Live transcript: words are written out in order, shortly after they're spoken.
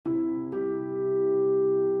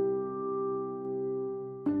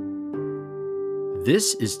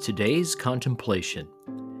This is today's contemplation,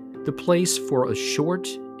 the place for a short,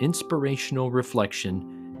 inspirational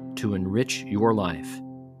reflection to enrich your life.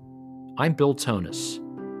 I'm Bill Tonus.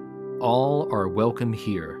 All are welcome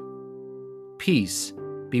here. Peace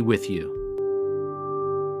be with you.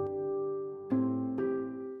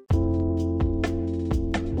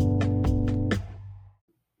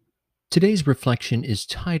 Today's reflection is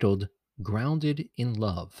titled Grounded in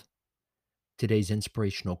Love. Today's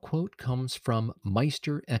inspirational quote comes from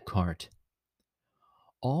Meister Eckhart.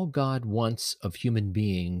 All God wants of human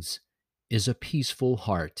beings is a peaceful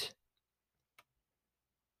heart.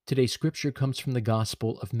 Today's scripture comes from the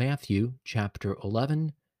Gospel of Matthew, chapter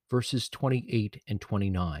 11, verses 28 and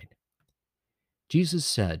 29. Jesus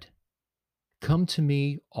said, "Come to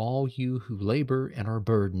me, all you who labor and are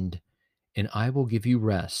burdened, and I will give you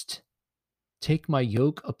rest. Take my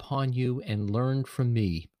yoke upon you and learn from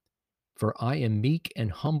me, for I am meek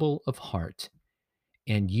and humble of heart,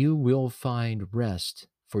 and you will find rest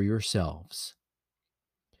for yourselves."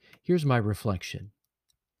 Here's my reflection.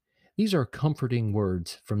 These are comforting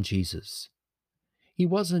words from Jesus. He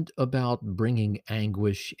wasn't about bringing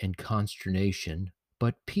anguish and consternation,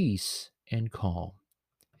 but peace and calm.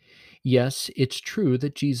 Yes, it's true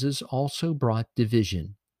that Jesus also brought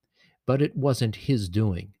division, but it wasn't his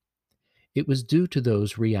doing. It was due to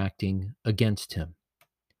those reacting against him.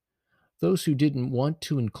 Those who didn't want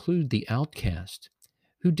to include the outcast,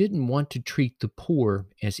 who didn't want to treat the poor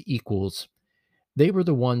as equals, they were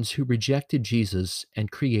the ones who rejected Jesus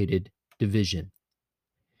and created division.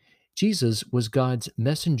 Jesus was God's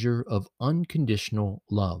messenger of unconditional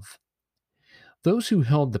love. Those who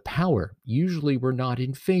held the power usually were not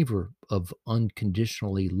in favor of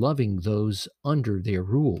unconditionally loving those under their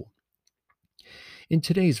rule. In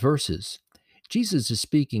today's verses, Jesus is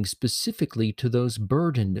speaking specifically to those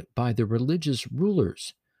burdened by the religious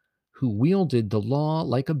rulers who wielded the law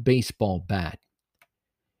like a baseball bat.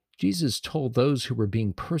 Jesus told those who were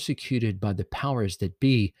being persecuted by the powers that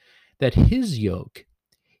be that his yoke,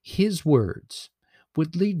 his words,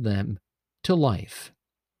 would lead them to life.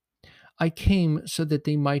 I came so that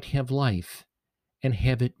they might have life and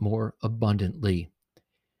have it more abundantly.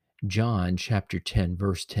 John chapter 10,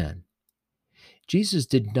 verse 10. Jesus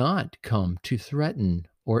did not come to threaten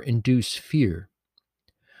or induce fear.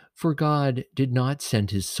 For God did not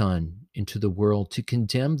send his Son into the world to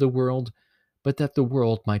condemn the world, but that the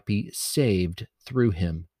world might be saved through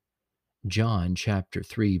him. John chapter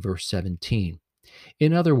 3, verse 17.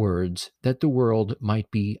 In other words, that the world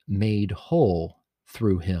might be made whole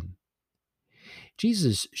through him.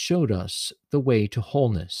 Jesus showed us the way to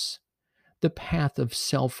wholeness, the path of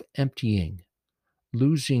self-emptying,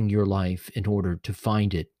 losing your life in order to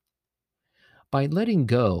find it. By letting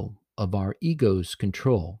go of our ego's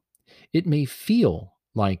control, it may feel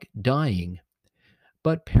like dying,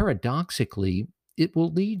 but paradoxically, it will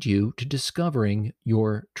lead you to discovering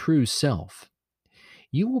your true self.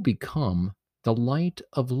 You will become the light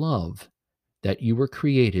of love that you were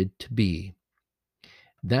created to be.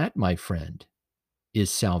 That, my friend, is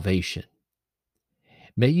salvation.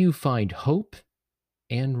 May you find hope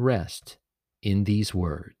and rest in these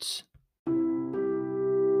words.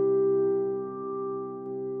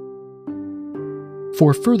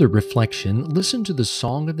 For further reflection, listen to the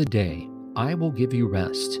song of the day, I Will Give You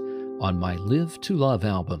Rest, on my Live to Love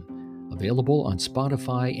album, available on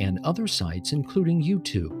Spotify and other sites, including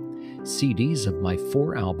YouTube. CDs of my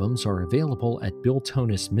 4 albums are available at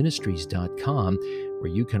BillTonusMinistries.com,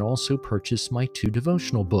 where you can also purchase my 2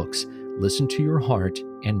 devotional books, Listen to Your Heart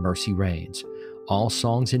and Mercy Reigns. All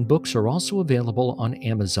songs and books are also available on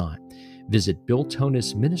Amazon. Visit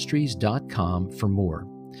BillTonusMinistries.com for more.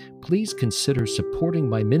 Please consider supporting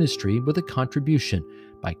my ministry with a contribution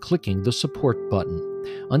by clicking the support button.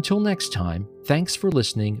 Until next time, thanks for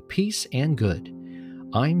listening, peace and good.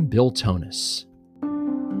 I'm Bill Tonus.